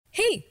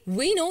See,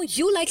 we know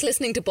you like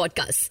listening to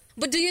podcasts.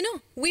 But do you know?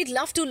 We'd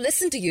love to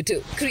listen to you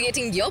too.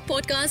 Creating your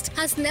podcast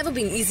has never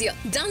been easier.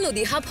 Download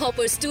the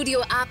Hubhopper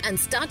Studio app and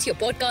start your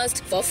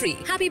podcast for free.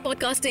 Happy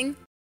podcasting.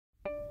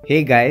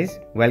 Hey guys,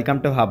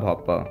 welcome to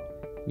Hubhopper,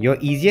 your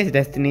easiest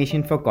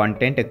destination for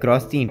content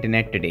across the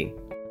internet today.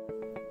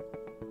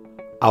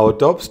 Our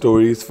top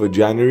stories for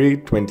January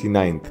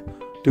 29th,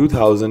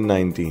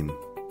 2019.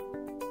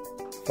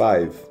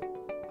 5.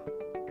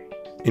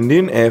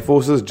 Indian Air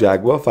Force's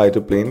Jaguar fighter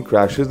plane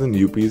crashes in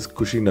UP's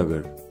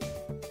Kushinagar.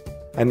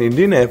 An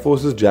Indian Air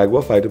Force's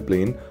Jaguar fighter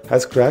plane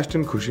has crashed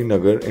in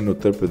Kushinagar in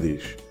Uttar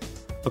Pradesh.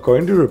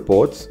 According to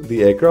reports,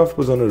 the aircraft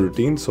was on a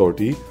routine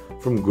sortie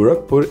from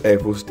Gorakhpur Air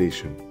Force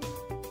Station.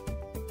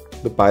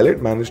 The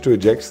pilot managed to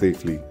eject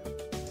safely.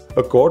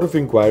 A court of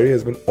inquiry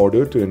has been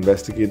ordered to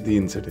investigate the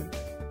incident.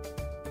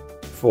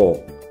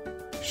 4.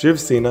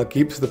 Shiv Sena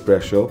keeps the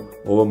pressure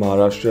over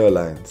Maharashtra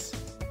alliance.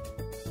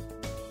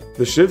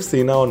 The Shiv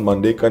Sena on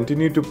Monday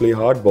continued to play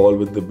hardball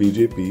with the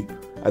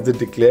BJP as it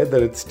declared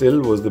that it still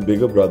was the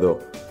bigger brother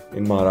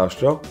in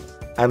Maharashtra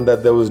and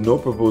that there was no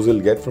proposal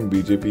yet from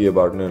BJP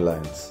about an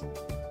alliance.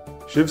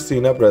 Shiv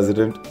Sena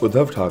President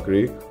Uddhav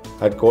Thackeray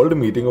had called a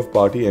meeting of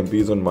party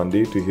MPs on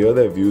Monday to hear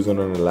their views on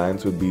an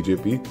alliance with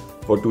BJP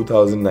for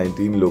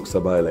 2019 Lok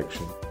Sabha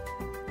election.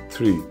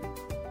 3.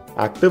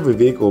 Actor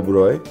Vivek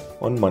Oberoi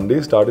on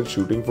Monday started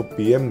shooting for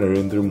PM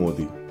Narendra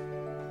Modi,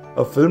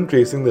 a film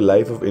tracing the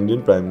life of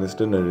Indian Prime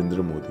Minister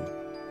Narendra Modi.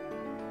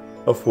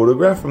 A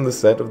photograph from the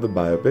set of the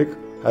biopic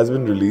has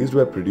been released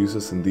where producer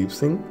Sandeep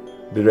Singh,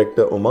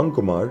 director Umang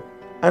Kumar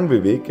and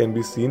Vivek can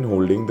be seen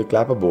holding the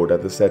clapperboard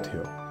at the set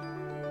here.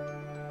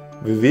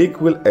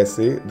 Vivek will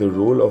essay the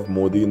role of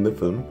Modi in the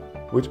film,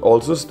 which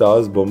also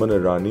stars Boman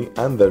Irani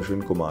and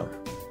Darshan Kumar.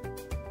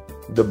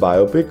 The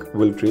biopic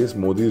will trace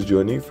Modi's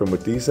journey from a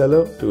tea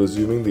seller to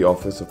assuming the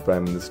office of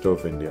Prime Minister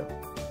of India.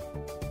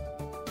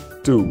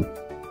 2.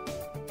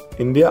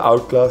 India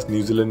outclassed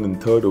New Zealand in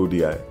third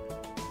ODI,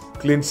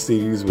 clinched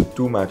series with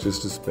 2 matches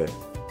to spare.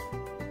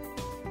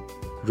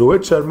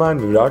 Rohit Sharma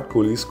and Virat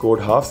Kohli scored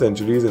half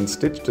centuries and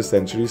stitched a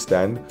century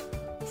stand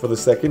for the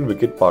second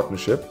wicket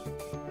partnership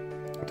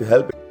to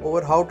help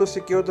over how to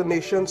secure the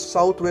nation's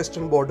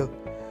southwestern border.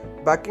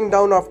 Backing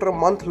down after a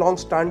month-long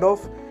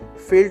standoff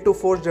failed to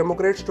force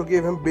Democrats to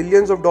give him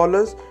billions of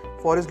dollars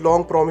for his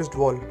long-promised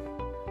wall.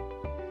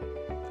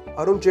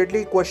 Arun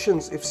Jaitley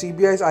questions if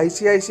CBI's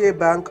ICICI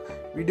Bank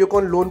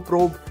Videocon loan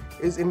probe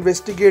is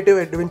investigative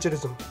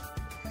adventurism.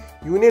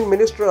 Union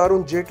Minister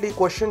Arun Jaitley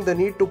questioned the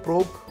need to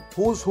probe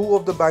who's who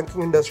of the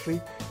banking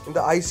industry in the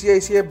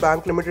ICICI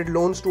Bank Limited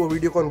loans to a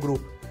Videocon group.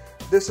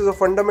 This is a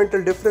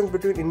fundamental difference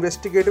between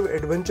investigative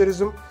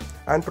adventurism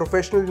and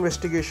professional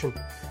investigation.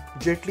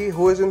 Jaitley,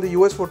 who is in the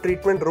US for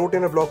treatment, wrote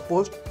in a blog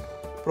post,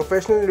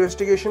 "Professional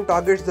investigation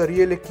targets the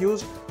real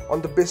accused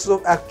on the basis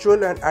of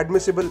actual and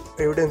admissible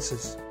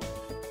evidences."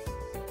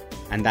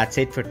 And that's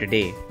it for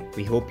today.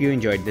 We hope you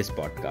enjoyed this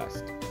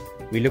podcast.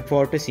 We look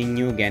forward to seeing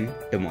you again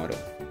tomorrow.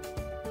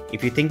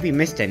 If you think we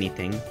missed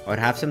anything or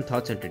have some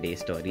thoughts on today's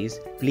stories,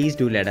 please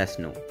do let us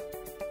know.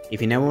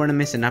 If you never want to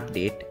miss an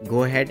update,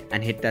 go ahead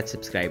and hit that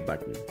subscribe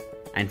button.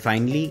 And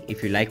finally,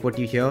 if you like what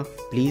you hear,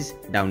 please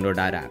download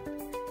our app,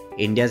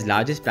 India's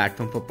largest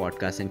platform for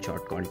podcasts and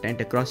short content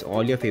across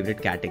all your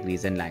favorite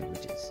categories and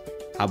languages.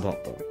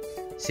 Hubhopper.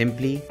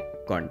 Simply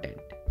content.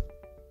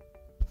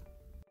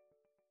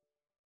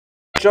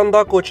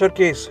 Chanda Kochhar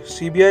case.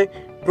 CBI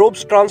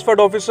probes transferred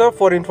officer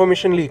for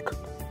information leak.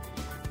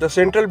 The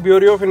Central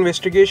Bureau of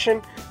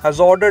Investigation has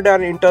ordered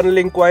an internal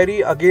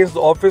inquiry against the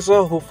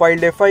officer who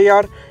filed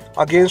FIR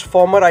against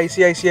former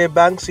ICICI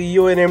Bank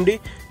CEO and MD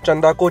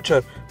Chanda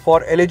Kochhar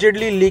for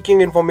allegedly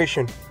leaking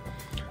information.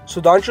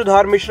 Sudhanshu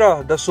Dhar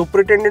Mishra, the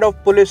Superintendent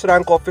of Police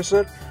rank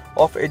officer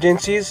of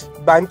agency's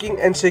Banking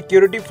and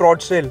Security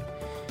Fraud Cell,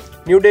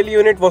 New Delhi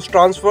unit, was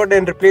transferred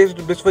and replaced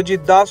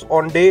Biswajit Das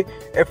on day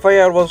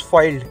FIR was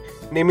filed,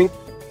 naming.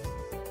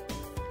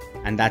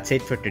 And that's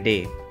it for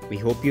today. We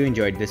hope you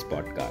enjoyed this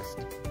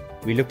podcast.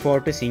 We look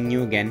forward to seeing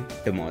you again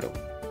tomorrow.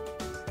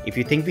 If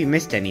you think we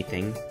missed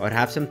anything or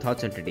have some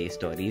thoughts on today's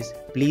stories,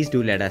 please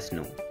do let us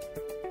know.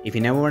 If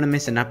you never want to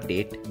miss an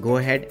update, go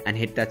ahead and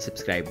hit that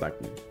subscribe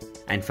button.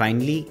 And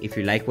finally, if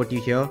you like what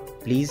you hear,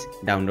 please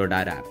download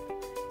our app,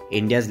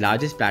 India's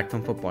largest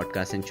platform for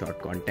podcasts and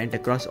short content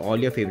across all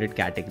your favorite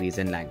categories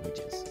and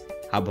languages.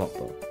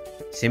 Hubhopper.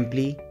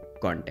 Simply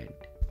content.